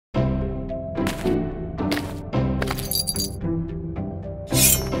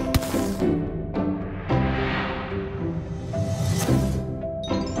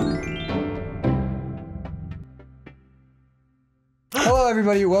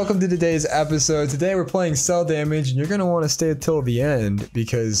everybody, welcome to today's episode. Today we're playing Cel Damage, and you're going to want to stay until the end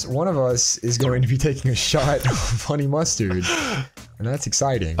because one of us is going to be taking a shot of honey mustard, and that's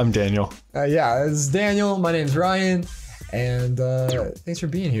exciting. I'm Daniel. Yeah, this is Daniel. My name's Ryan, and thanks for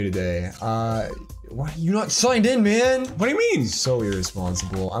being here today. Why are you not signed in, man? What do you mean? So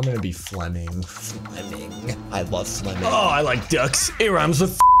irresponsible. I'm going to be Fleming. Fleming. I love Fleming. Oh, I like ducks. It rhymes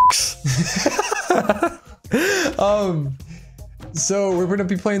with So we're gonna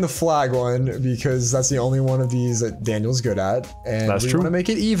be playing the flag one because that's the only one of these that Daniel's good at, and That's we true. want to make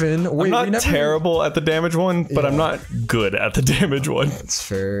it even. Wait, I'm not terrible at the damage one, but I'm not good at the damage one. That's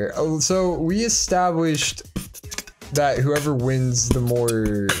fair. Oh, so we established that whoever wins the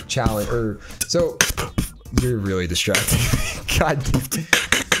more challenge, so you're really distracting me. God.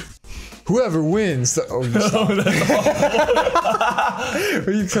 Whoever wins the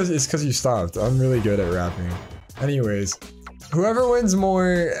it's because you stopped. I'm really good at rapping. Anyways. Whoever wins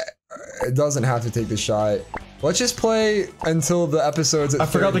more doesn't have to take the shot. Let's just play until the episode's at 30.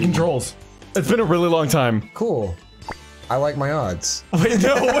 I forgot the controls. It's been a really long time. Cool. I like my odds. Wait,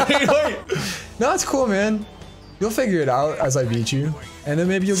 no, wait. No, it's cool, man. You'll figure it out as I beat you. And then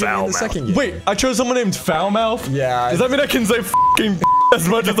maybe you'll get me in the second game. Wait, I chose someone named Foulmouth? Yeah. Does that mean I can say f***ing as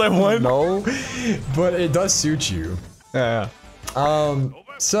much as I want? No, but it does suit you. Yeah.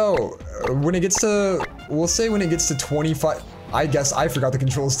 So when it gets to, we'll say when it gets to 25, I guess I forgot the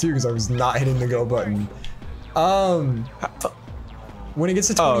controls too because I was not hitting the go button. When it gets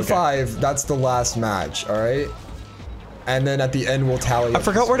to 25, that's the last match, all right? And then at the end, we'll tally. I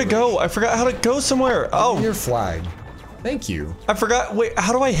forgot where to go. I forgot how to go somewhere. Oh, your flag. Thank you. I forgot. Wait,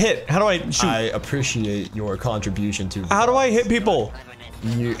 how do I hit? How do I shoot? I appreciate your contribution to. How do I hit people?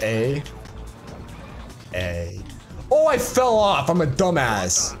 A. Oh, I fell off. I'm a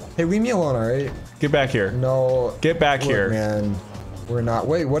dumbass. Hey, leave me alone, all right? Get back here. No. Get back here. Man, we're not.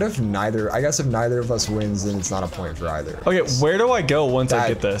 Wait, what if neither? I guess if neither of us wins, then it's not a point for either. Okay, where do I go once I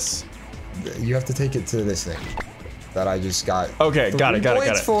get this? You have to take it to this thing that I just got. Okay, got it.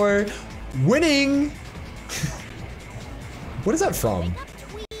 Points for winning. What is that from?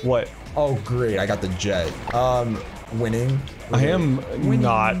 What? Oh, great. I got the jet. Winning. I am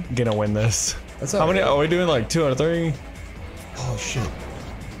not gonna win this. That's How many? right. Are we doing like 2 out of 3? Oh, shit.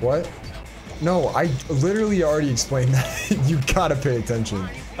 What? No, I literally already explained that. You gotta pay attention.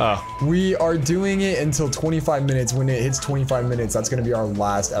 Oh. We are doing it until 25 minutes. When it hits 25 minutes, that's gonna be our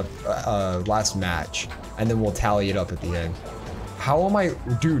last match. And then we'll tally it up at the end. How am I?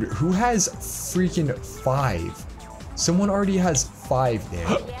 Dude, who has freaking 5? Someone already has 5,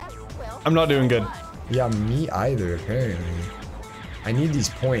 Dan. I'm not doing good. Yeah, me either, apparently. I need these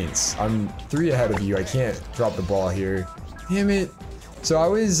points. I'm 3 ahead of you. I can't drop the ball here. Damn it. So I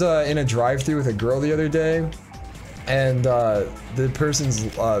was in a drive-thru with a girl the other day, and the person's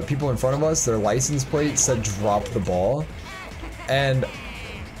people in front of us, their license plate said drop the ball. And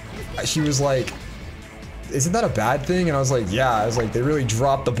she was like, isn't that a bad thing? And I was like, yeah. I was like, they really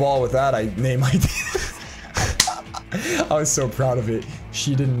dropped the ball with that. I name ID. I was so proud of it.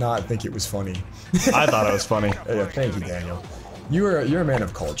 She did not think it was funny. I thought it was funny. Yeah, thank you, Daniel. You're a man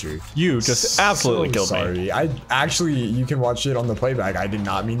of culture. You just absolutely killed me. I actually, you can watch it on the playback. I did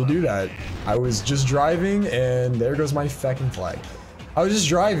not mean to do that. I was just driving, and there goes my fucking flag. I was just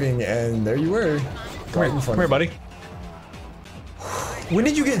driving, and there you were. Come here, buddy. When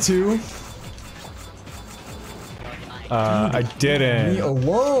did you get to? I didn't. Me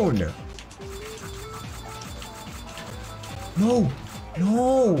alone. No.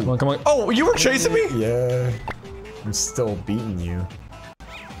 No. Come on. Oh, you were chasing me? Yeah. I'm still beating you.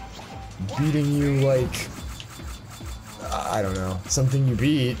 Beating you like, I don't know, something you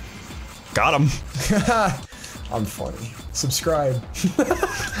beat. Got him. I'm funny. Subscribe.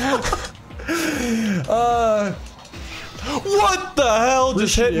 What the hell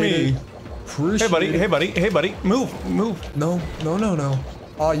just hit me? Hey buddy, move. No.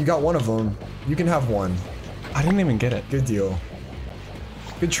 Oh, you got one of them. You can have one. I didn't even get it. Good deal.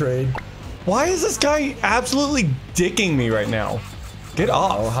 Good trade. Why is this guy absolutely dicking me right now? Get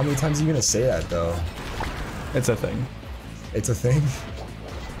off. Oh, how many times are you gonna say that though? It's a thing. It's a thing?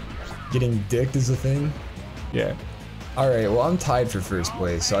 Getting dicked is a thing? Yeah. Alright, well I'm tied for first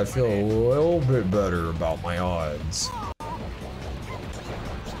place, so I feel a little bit better about my odds.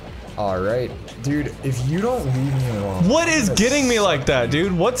 Alright, dude, if you don't leave me alone. What is getting me like that,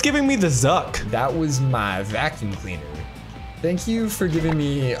 dude? What's giving me the zuck? That was my vacuum cleaner. Thank you for giving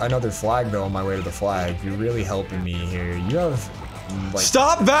me another flag though on my way to the flag. You're really helping me here. You have like,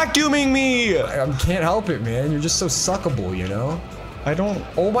 stop vacuuming me! I can't help it, man. You're just so suckable, you know? I don't.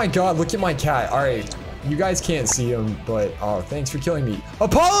 Oh my god, look at my cat. Alright. You guys can't see him, but oh, thanks for killing me.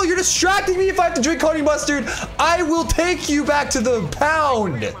 Apollo, you're distracting me. If I have to drink honey mustard, I will take you back to the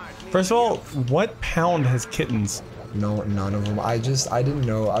pound. First of all, what pound has kittens? No, none of them. I didn't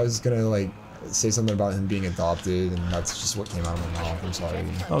know. I was gonna like say something about him being adopted, and that's just what came out of my mouth. I'm sorry.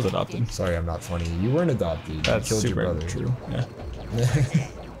 I was adopted. Sorry, I'm not funny. You weren't adopted. That's you killed super your brother. True. Yeah.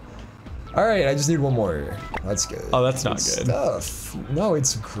 All right, I just need one more. That's good. Oh, that's not good. Stuff. No,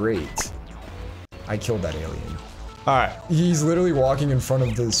 it's great. I killed that alien. All right. He's literally walking in front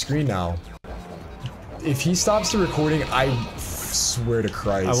of the screen now. If he stops the recording, I swear to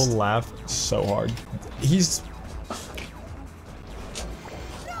Christ. I will laugh so hard. He's...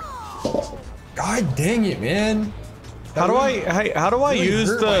 God dang it, man. How do I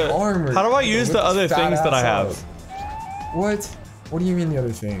use the other things that I have? What? What do you mean the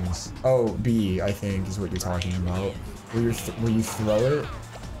other things? Oh, B, I think is what you're talking about. Will you throw it?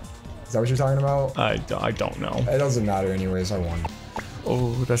 Is that what you're talking about? I don't know. It doesn't matter anyways, I won.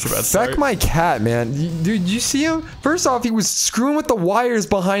 Oh, that's a bad start. Feck my cat, man. Dude, you see him? First off, he was screwing with the wires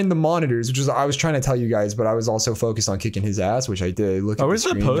behind the monitors, which is I was trying to tell you guys, but I was also focused on kicking his ass, which I did. Look at the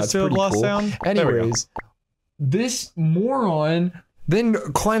screen. Supposed to have lost cool. sound? Anyways, this moron then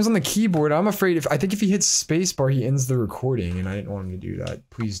climbs on the keyboard. I'm afraid I think if he hits spacebar, he ends the recording, and I didn't want him to do that.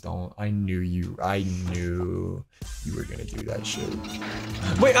 Please don't. I knew you were gonna do that shit.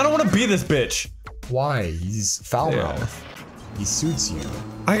 Wait, I don't want to be this bitch. Why? He's foul mouth. He suits you.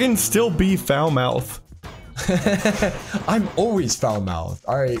 I can still be foul mouth. I'm always foul mouth.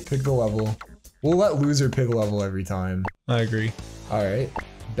 All right, pick the level. We'll let loser pick a level every time. I agree. All right,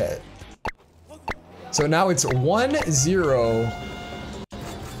 bet. So now it's 1-0.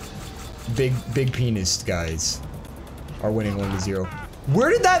 Big penis guys are winning 1-0. Where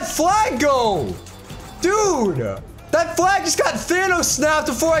did that flag go? Dude, that flag just got Thanos snapped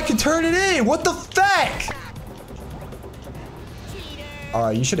before I could turn it in. What the feck?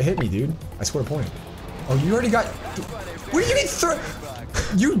 You should have hit me, dude. I scored a point. Oh, you already got... What do you mean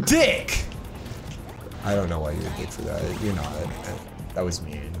you dick? I don't know why you're a dick for that. You're not. That was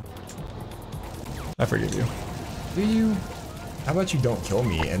mean. I forgive you. Do you? How about you don't kill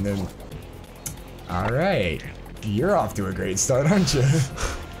me and then... Alright. You're off to a great start, aren't you?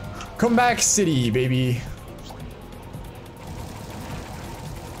 Come back city, baby.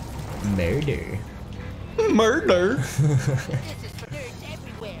 Murder. Murder?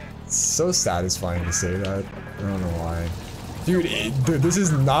 It's so satisfying to say that. I don't know why. Dude, this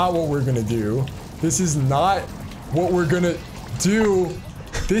is not what we're gonna do. This is not what we're gonna do.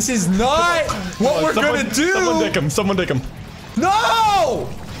 This is not what we're gonna do! Someone dick him, someone dick him. No!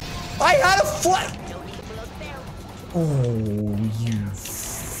 I had a flat. Oh,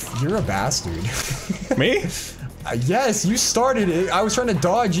 you're a bastard. Me? Yes, you started it. I was trying to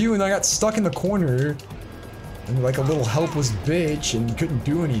dodge you and I got stuck in the corner. And like a little helpless bitch and couldn't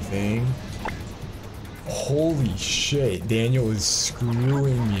do anything. Holy shit, Daniel is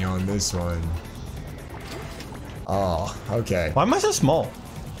screwing me on this one. Oh, okay. Why am I so small?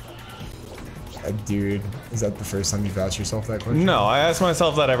 Dude, is that the first time you've asked yourself that question? No, I ask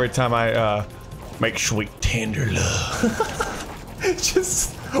myself that every time I make sweet tender love.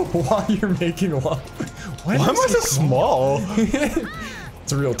 Just while you're making love. Why am I so small?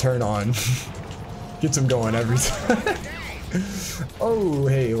 It's a real turn on. Gets him going every time. Oh,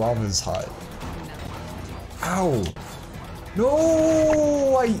 hey, lava's hot. Ow.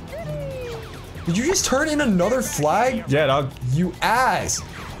 No, Did you just turn in another flag? Yeah, dog. You ass.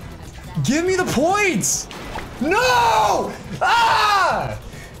 Give me the points. No! Ah!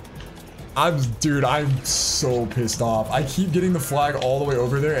 Dude, I'm so pissed off. I keep getting the flag all the way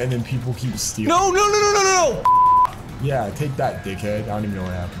over there and then people keep stealing. No! Yeah, take that, dickhead. I don't even know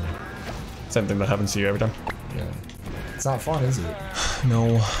what happened. Same thing that happens to you every time. Yeah. It's not fun, is it?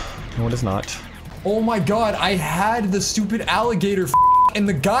 No, it is not. Oh my god, I had the stupid alligator and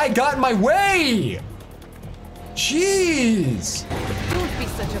the guy got in my way! Jeez! Don't be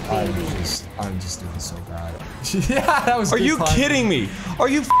such a baby. I'm just doing so bad. Yeah, that was. Are you kidding me? Are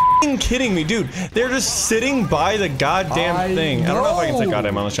you kidding me, dude? They're just sitting by the goddamn thing. I don't know if I can say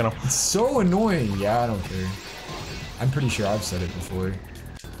goddamn on this channel. It's so annoying. Yeah, I don't care. I'm pretty sure I've said it before.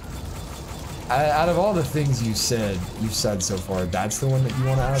 Out of all the things you've said so far, that's the one that you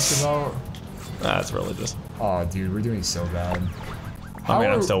want to ask about? That's religious. Oh, dude, we're doing so bad.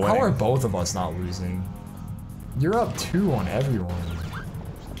 I'm still winning. How are both of us not losing? You're up 2 on everyone.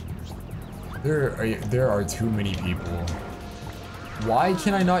 There are too many people. Why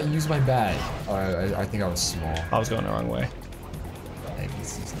can I not use my bat? I think I was small. I was going the wrong way.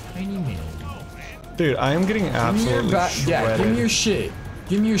 This is a tiny man. Dude, I am getting absolutely shredded. Yeah, give me your shit.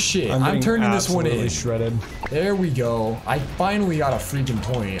 Give me your shit. I'm turning this one in. Shredded. There we go. I finally got a freaking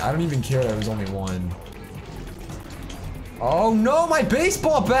point. I don't even care there was only one. Oh no, my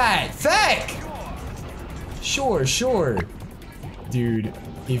baseball bat! Feck! Sure, sure. Dude,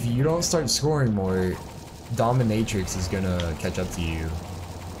 if you don't start scoring more, Dominatrix is gonna catch up to you.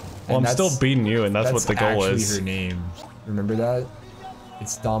 Well, I'm still beating you, and that's what the goal is. That's actually her name. Remember that?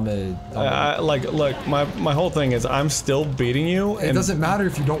 It's Look, my whole thing is I'm still beating you. It doesn't matter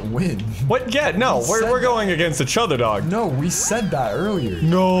if you don't win. What? Yeah, no, we're going against each other, dog. No, we said that earlier.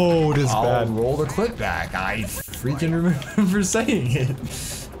 No, this is bad. I'll roll the clip back. I freaking remember saying it.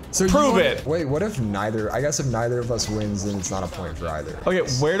 So prove it. Wait, what if neither? I guess if neither of us wins, then it's not a point for either. Okay,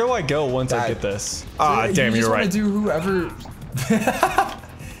 where do I go once I get this? Ah, damn, you're right. You just want to do whoever.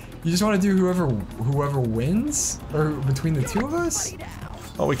 You just want to do whoever wins, or between the two of us?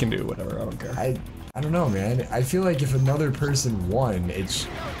 Oh, we can do whatever. I don't care. I don't know, man. I feel like if another person won, it's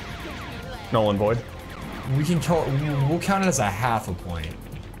null and void. We'll count it as a half a point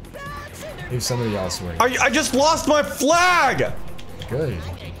if somebody else wins. I just lost my flag. Good.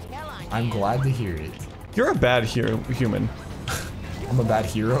 I'm glad to hear it. You're a bad human. I'm a bad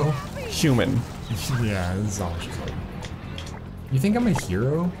hero? Human. Yeah, this is not what you said. You think I'm a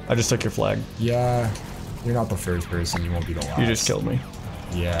hero? I just took your flag. Yeah. You're not the first person, you won't be the last. You just killed me.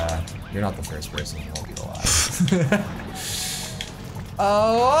 Yeah. You're not the first person, you won't be the last.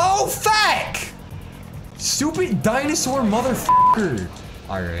 Oh, fuck! Stupid dinosaur motherfucker!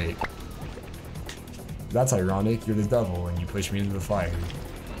 Alright. That's ironic, you're the devil and you push me into the fire.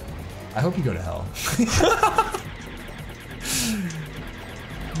 I hope you go to hell.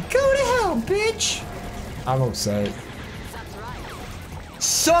 Go to hell, bitch! I'm upset.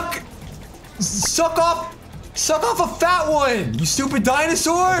 Suck off a fat one, you stupid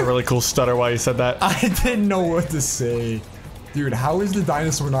dinosaur! That's a really cool stutter while you said that. I didn't know what to say. Dude, how is the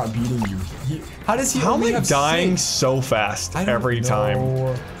dinosaur not beating you? How does he only have dying 6? so fast every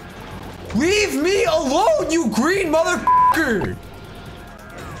time? Leave me alone, you green motherfucker!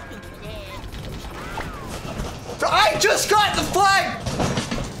 I just got the flag!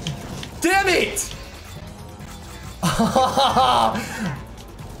 Damn it!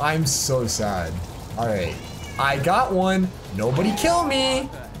 I'm so sad. Alright. I got one. Nobody kill me.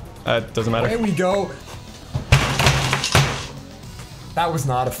 Doesn't matter. There we go. That was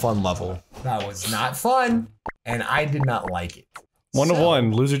not a fun level. That was not fun. And I did not like it. One of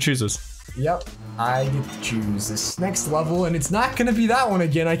one. Loser chooses. Yep. I get to choose this next level, and it's not gonna be that one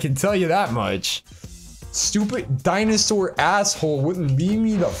again, I can tell you that much. Stupid dinosaur asshole wouldn't leave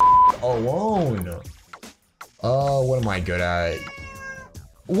me the f alone. What am I good at?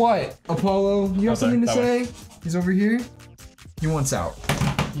 What? Apollo, you have something to say? He's over here. He wants out.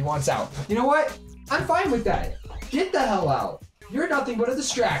 He wants out. You know what? I'm fine with that. Get the hell out. You're nothing but a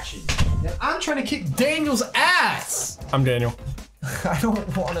distraction. And I'm trying to kick Daniel's ass. I'm Daniel. I don't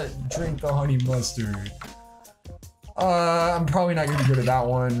want to drink the honey mustard. I'm probably not gonna be good at that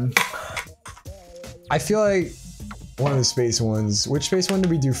one. I feel like one of the space ones. Which space one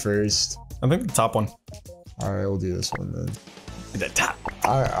did we do first? I think the top one. All right, we'll do this one then. The top.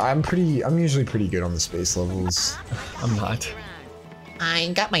 I'm usually pretty good on the space levels. I'm not.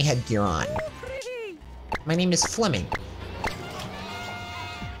 I got my headgear on. My name is Fleming.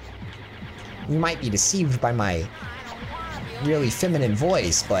 You might be deceived by my really feminine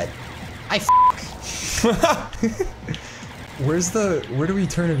voice, but I Where do we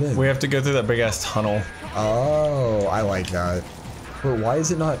turn it in? We have to go through that big ass tunnel. Oh, I like that. But why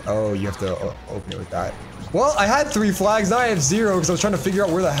is it not? Oh, you have to open it with that. Well, I had 3 flags, now I have 0 because I was trying to figure out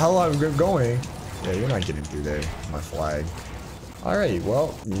where the hell I'm going. Yeah, you're not getting through there, my flag. Alright,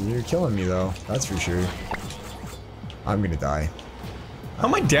 well, you're killing me though, that's for sure. I'm gonna die. How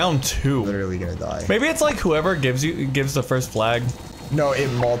am I down 2? Literally gonna die. Maybe it's like whoever gives the first flag. No,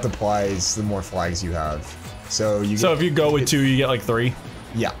 it multiplies the more flags you have. So if you go with 2, you get like 3?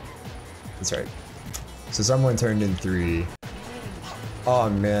 Yeah, that's right. So someone turned in 3. Oh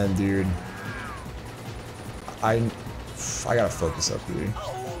man, dude. I gotta focus up here.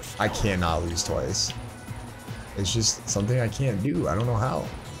 I cannot lose twice. It's just something I can't do. I don't know how.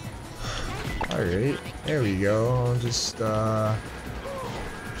 Alright, there we go. Just,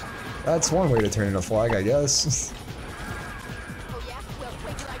 that's one way to turn in a flag, I guess.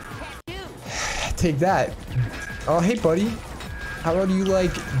 Take that. Oh, hey, buddy. How about you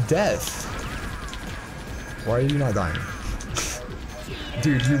like death? Why are you not dying?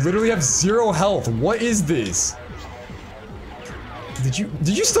 Dude, you literally have 0 health. What is this? Did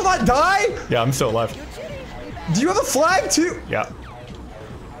you still not die? Yeah, I'm still alive. Do you have a flag too? Yeah.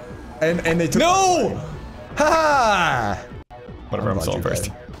 And they took. No! Ha! Whatever, I'm still glad first.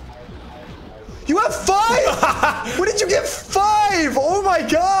 you're dead. You have 5? What did you get 5? Oh my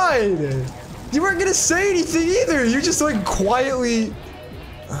god! You weren't gonna say anything either. You just like quietly.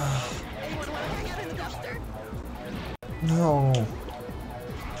 No.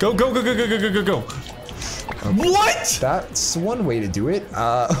 Go, go, go, go, go, go, go, go, go. What? That's one way to do it.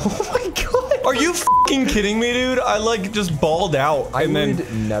 Oh my god. Are you f***ing kidding me, dude? I like just balled out. I and would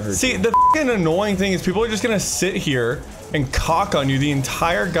then never. See, the f***ing annoying thing is people are just gonna sit here and cock on you the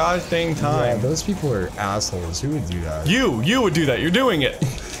entire goddamn time. Yeah, those people are assholes. Who would do that? You would do that. You're doing it.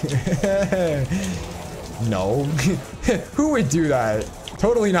 No. Who would do that?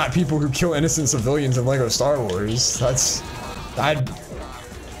 Totally not people who kill innocent civilians in LEGO Star Wars.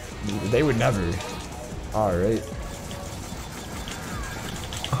 They would never. Alright.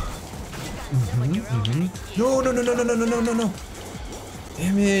 No.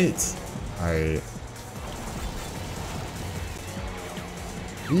 Damn it. Alright.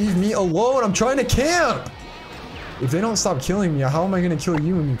 Leave me alone. I'm trying to camp. If they don't stop killing me, how am I gonna kill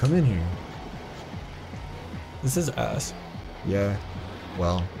you when you come in here? This is ass. Yeah.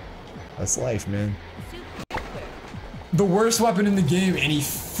 Well, that's life, man. The worst weapon in the game, and he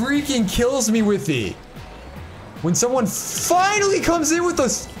freaking kills me with it. When someone finally comes in with a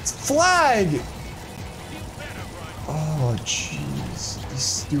flag. Oh, jeez. These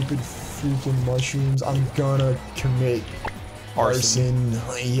stupid freaking mushrooms. I'm gonna commit arson.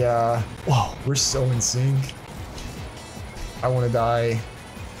 Yeah. Whoa, we're so in sync. I want to die.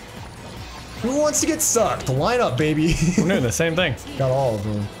 Who wants to get sucked? Line up, baby. We're doing the same thing. Got all of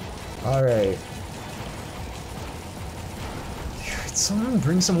them. All right. Could someone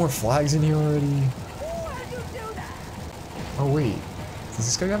bring some more flags in here already? Oh wait, does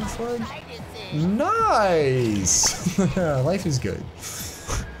this guy have a flag? Nice. Life is good.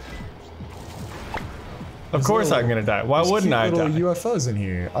 Of course I'm gonna die. Why wouldn't I die? Little UFOs in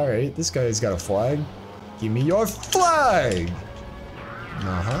here. All right, this guy's got a flag. Give me your flag.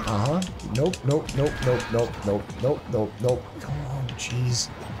 Nope. Come on, jeez.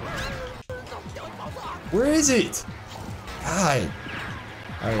 Where is it? God.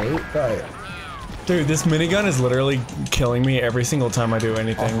 Alright, right. Dude, this minigun is literally killing me every single time I do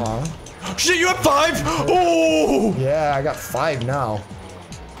anything. Shit, you have 5! Oh! Yeah, I got 5 now.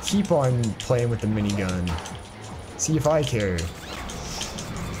 Keep on playing with the minigun. See if I care.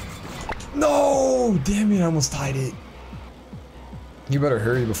 No! Damn it, I almost tied it. You better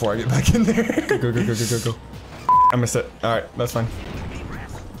hurry before I get back in there. Go. I missed it. Alright, that's fine.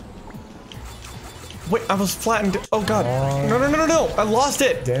 Wait, I was flattened. Oh god. No. I lost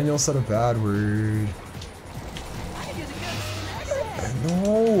it. Daniel said a bad word.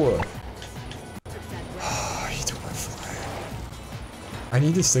 No. You took my flag. I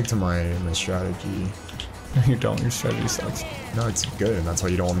need to stick to my strategy. You don't. Your strategy sucks. No, it's good, and that's why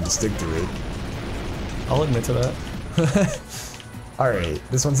you don't want me to stick to it. I'll admit to that. Alright,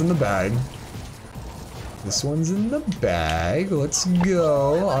 this one's in the bag. This one's in the bag. Let's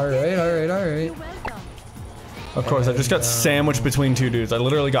go. Alright. Of course, I just got sandwiched between 2 dudes. I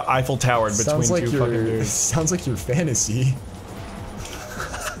literally got Eiffel Towered between 2 fucking dudes. Sounds like your fantasy.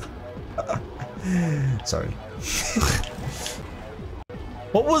 Sorry.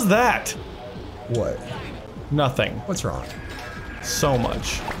 What was that? What? Nothing. What's wrong? So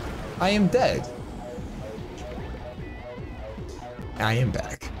much. I am dead. I am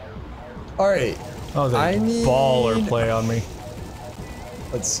back. Alright. Oh, they baller play on me.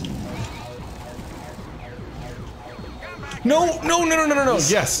 Let's see. No.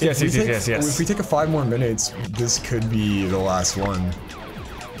 Yes. If we take a 5 more minutes, this could be the last one.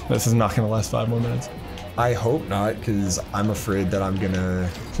 This is not gonna last 5 more minutes. I hope not, because I'm afraid that I'm gonna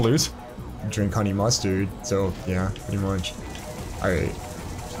Lose? drink honey mustard. So yeah, pretty much. Alright.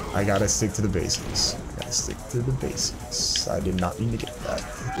 I gotta stick to the basics. I did not mean to get that.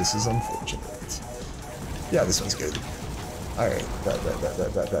 This is unfortunate. Yeah, this one's good. Alright.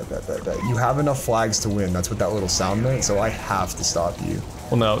 You have enough flags to win. That's what that little sound meant, so I have to stop you.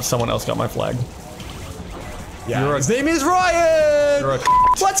 Well, no, someone else got my flag. Yeah, his name is Ryan!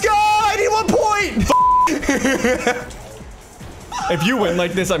 Let's go! I need 1 point! If you win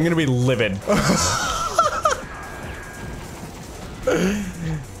like this, I'm gonna be livid.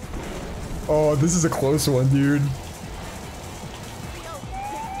 Oh, this is a close one, dude.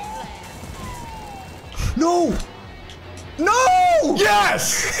 No! No!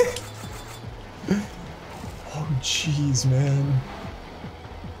 Yes! Oh, jeez, man.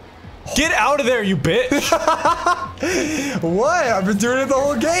 Get out of there, you bitch! What? I've been doing it the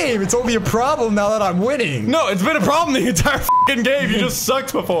whole game. It's only a problem now that I'm winning. No, it's been a problem the entire fucking game. You just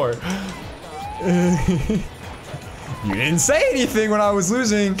sucked before. You didn't say anything when I was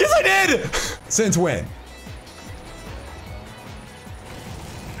losing. Yes, I did. Since when?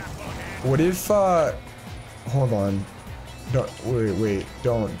 What if, hold on. Don't, wait,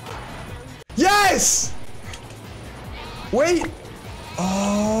 don't. Yes! Wait!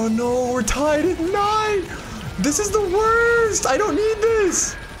 Oh no, we're tied at 9! This is the worst! I don't need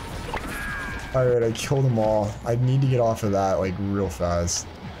this! Alright, I killed them all. I need to get off of that, like, real fast.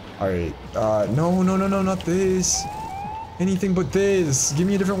 Alright, no, not this. Anything but this. Give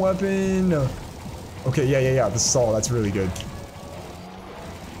me a different weapon. Okay, yeah, the saw, that's really good.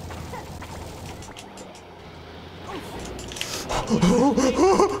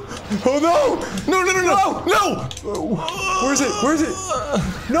 Oh no! No! Where is it?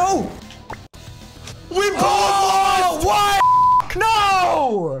 No! We both lost! What?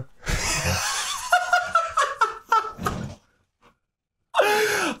 No!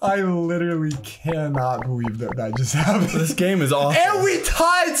 I literally cannot believe that just happened. This game is awful. And we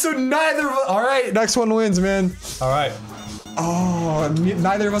tied, so neither of us. All right, next one wins, man. All right. Oh,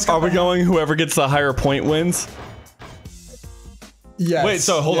 neither of us got. Are we going whoever gets the higher point wins? Yes. Wait,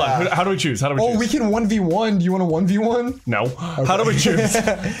 so hold on. How do we choose? Oh, we can 1v1. Do you want a 1v1? No. Okay. How do we choose?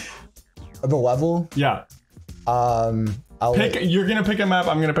 The level? Yeah. Pick. You're gonna pick a map.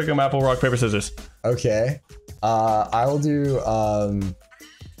 I'm gonna pick a map. We'll rock, paper, scissors. Okay. I'll do.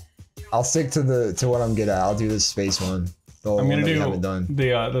 I'll stick to what I'm good at. I'll do the space one. I'm gonna do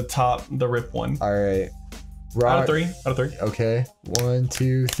the top, the rip one. All right. Out of three. Okay. 1,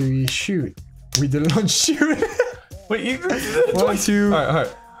 2, 3. Shoot. We did it on shoot. Wait, you did it twice. 1, 2. All right.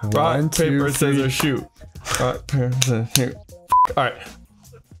 Rock, paper, scissors, shoot. Rock, paper, scissors, shoot. All right.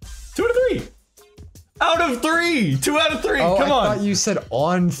 2 out of 3. Out of 3. 2 out of 3. Oh, Come on. I thought you said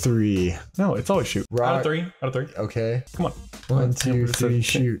on 3. No, it's always shoot. Rock. Out of 3. Out of 3. Okay. Come on. 1, 2, 3,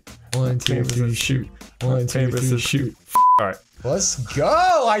 shoot. 1, 2, 3, shoot. 1, 2, 3, shoot. All right. Let's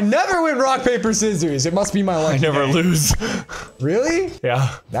go! I never win rock, paper, scissors. It must be my luck. I never lose. Really?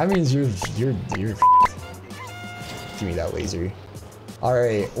 Yeah. That means you're Give me that laser. All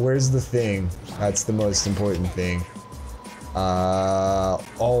right, where's the thing? That's the most important thing.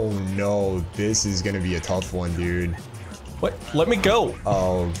 Oh no, this is gonna be a tough one, dude. What? Let me go.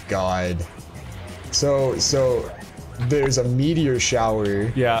 Oh god. So there's a meteor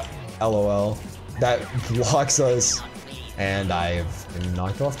shower. Yeah. LOL. That blocks us. And I've been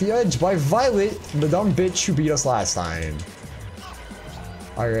knocked off the edge by Violet, the dumb bitch who beat us last time.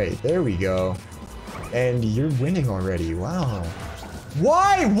 Alright, there we go. And you're winning already. Wow.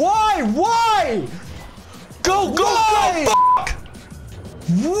 Why? Go! Fuck!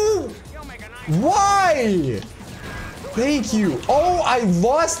 Why? Thank you. Oh, I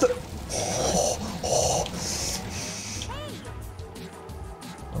lost.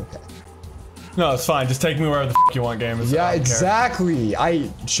 No, it's fine. Just take me wherever the f you want, game. Yeah, exactly.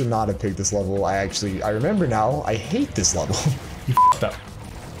 I should not have picked this level. I remember now. I hate this level. You f***ed up.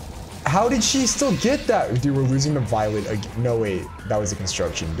 How did she still get that? Dude, we're losing to Violet again. No, wait. That was a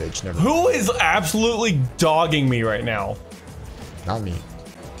construction bitch. Never mind. Who is absolutely dogging me right now? Not me.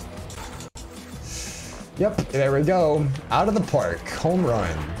 Yep, there we go. Out of the park. Home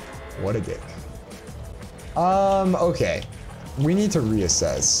run. What a dick. Okay. We need to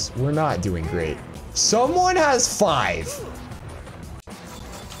reassess. We're not doing great. Someone has 5.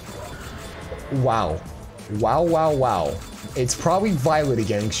 Wow. Wow. It's probably Violet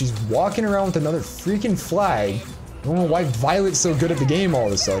again. She's walking around with another freaking flag. I don't know why Violet's so good at the game all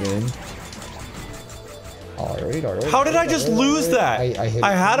of a sudden. Alright. How did I just lose that?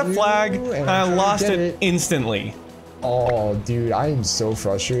 I had a flag and I lost it instantly. Oh, dude, I am so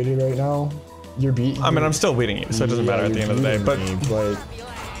frustrated right now. You're beating. I mean, I'm still beating you, so it doesn't matter at the end of the day. But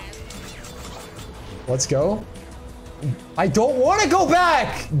let's go. I don't want to go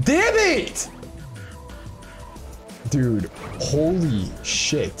back. Damn it, dude! Holy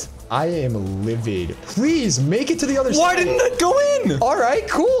shit! I am livid. Please make it to the other side. Why didn't that go in? All right,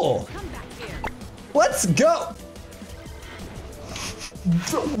 cool. Let's go.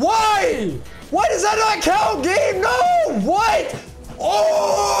 Why? Why does that not count, game? No! What?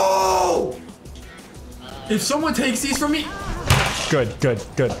 Oh! If someone takes these from me... Good.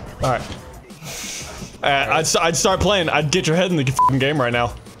 All right. I'd start playing. I'd get your head in the f***ing game right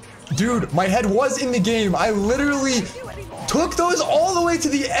now. Dude, my head was in the game. I literally took those all the way to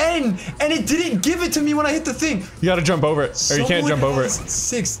the end, and it didn't give it to me when I hit the thing. You gotta jump over it, or you can't jump over it.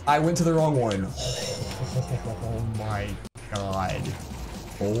 6. I went to the wrong one. Oh my god.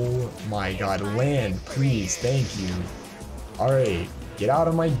 Oh my god. Land, please. Thank you. Alright. Get out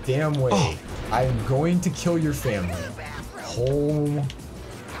of my damn way. Oh. I'm going to kill your family. Home.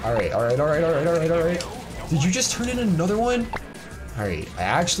 Alright. Did you just turn in another one? All right, I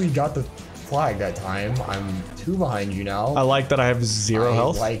actually got the flag that time. I'm 2 behind you now. I like that I have 0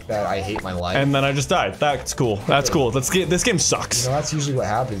 health. I like that I hate my life. And then I just died. That's cool. That's cool. This game sucks. You know, that's usually what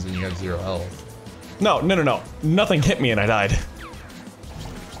happens when you have 0 health. No. Nothing hit me and I died.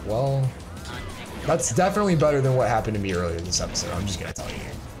 Well, that's definitely better than what happened to me earlier this episode. I'm just gonna tell you.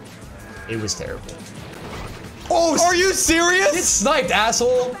 It was terrible. Oh, are you serious? Get sniped,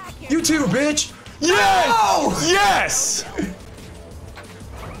 asshole! You too, bitch! Yes! No! Yes!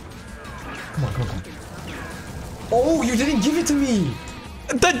 Come on, come on, come on. Oh, you didn't give it to me!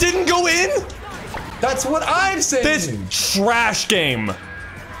 That didn't go in? That's what I'm saying! This trash game.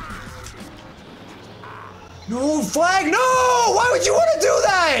 No, flag, no! Why would you want to do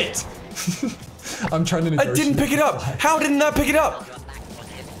that? I'm trying to negotiate. I didn't pick it up. How didn't that pick it up?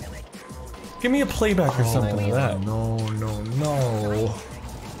 Give me a playback or something like that. No.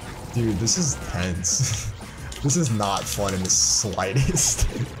 Dude, this is tense. This is not fun in the slightest.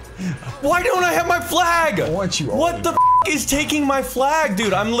 Why don't I have my flag? I want you all. What the f is taking my flag,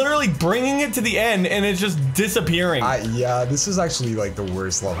 dude? I'm literally bringing it to the end and it's just disappearing. Yeah, this is actually like the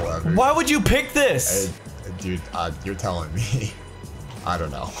worst level ever. Why would you pick this? Dude, you're telling me. I don't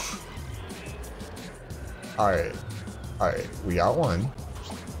know. Alright, we got 1.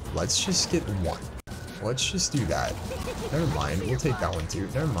 Let's just get 1. Let's just do that. Never mind, we'll take that one too.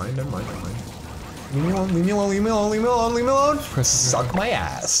 Never mind. Leave me alone. Suck my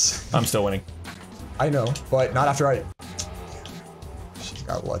ass. I'm still winning. I know, but not after I... She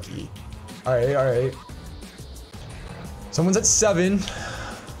got lucky. Alright. Someone's at 7.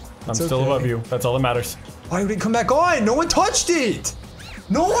 I'm still above you. That's all that matters. Why would it come back on? No one touched it!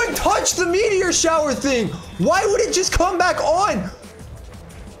 No one touched the meteor shower thing! Why would it just come back on?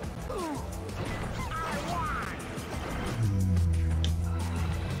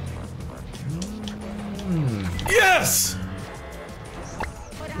 Yes!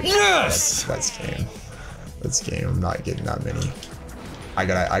 Yes! That's game. That's game. I'm not getting that many. I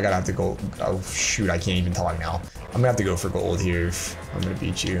gotta have to go. Oh shoot! I can't even talk now. I'm gonna have to go for gold here. If I'm gonna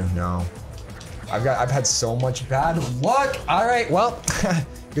beat you. No. I've had so much bad luck. All right. Well,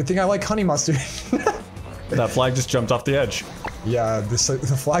 good thing I like honey mustard. That flag just jumped off the edge. Yeah. The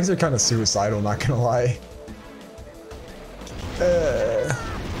flags are kind of suicidal. Not gonna lie.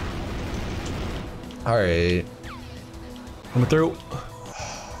 All right. I'm through.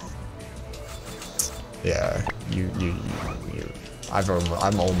 Yeah,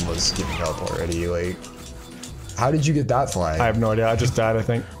 I'm almost giving up already. Like, how did you get that flag? I have no idea. I just died, I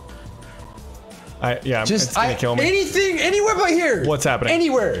think. It's gonna kill me. Anything, anywhere but here. What's happening?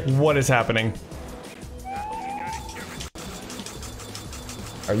 Anywhere. What is happening?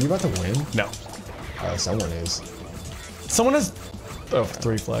 Are you about to win? No. Someone is. Someone has. Oh,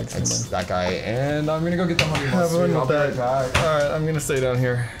 3 flags. It's that guy, and I'm gonna go get the honey mustard. I'll be right back. All right, I'm gonna stay down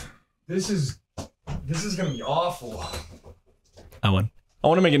here. This is gonna be awful. I won. I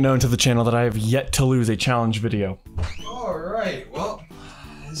want to make it known to the channel that I have yet to lose a challenge video. All right, well,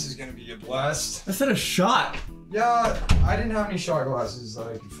 this is gonna be a blast. I said a shot. Yeah, I didn't have any shot glasses that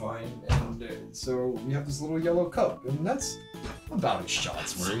I could find, and so we have this little yellow cup, and that's about a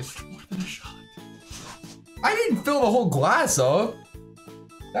shot's worth. More than a shot. I didn't fill the whole glass up.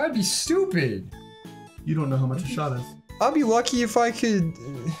 That would be stupid. You don't know how much a shot is. I'll be lucky if I could...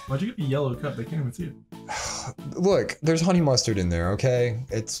 Why'd you get the yellow cup? They can't even see it. Look, there's honey mustard in there, okay?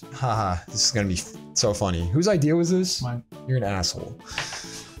 It's... Haha, this is gonna be so funny. Whose idea was this? Mine. You're an asshole.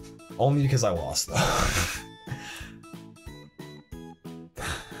 Only because I lost, though.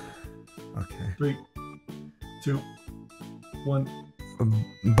 Okay. 3, 2, 1.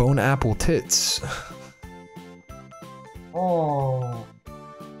 Bone apple tits. Oh.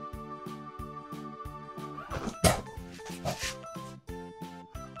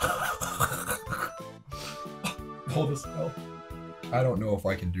 Hold this out. I don't know if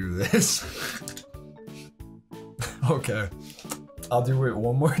I can do this. Okay. I'll do it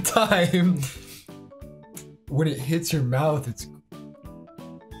one more time. When it hits your mouth, it's...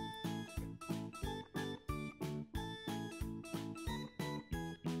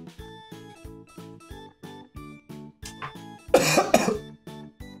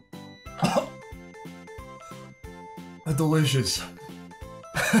 Delicious.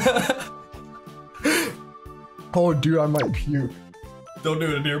 Oh, dude, I might puke. Don't do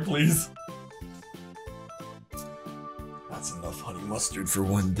it in here, please. That's enough honey mustard for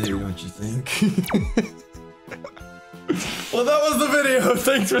one day, don't you think? Well, that was the video.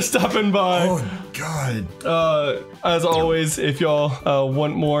 Thanks for stopping by. Oh, God. As always, if y'all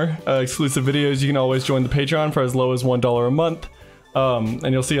want more exclusive videos, you can always join the Patreon for as low as $1 a month.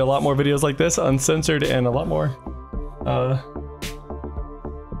 And you'll see a lot more videos like this, uncensored, and a lot more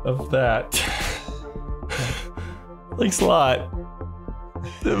of that. Thanks a lot.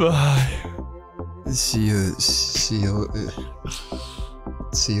 Bye. See you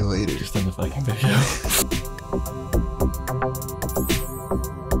later. Just in the fucking video.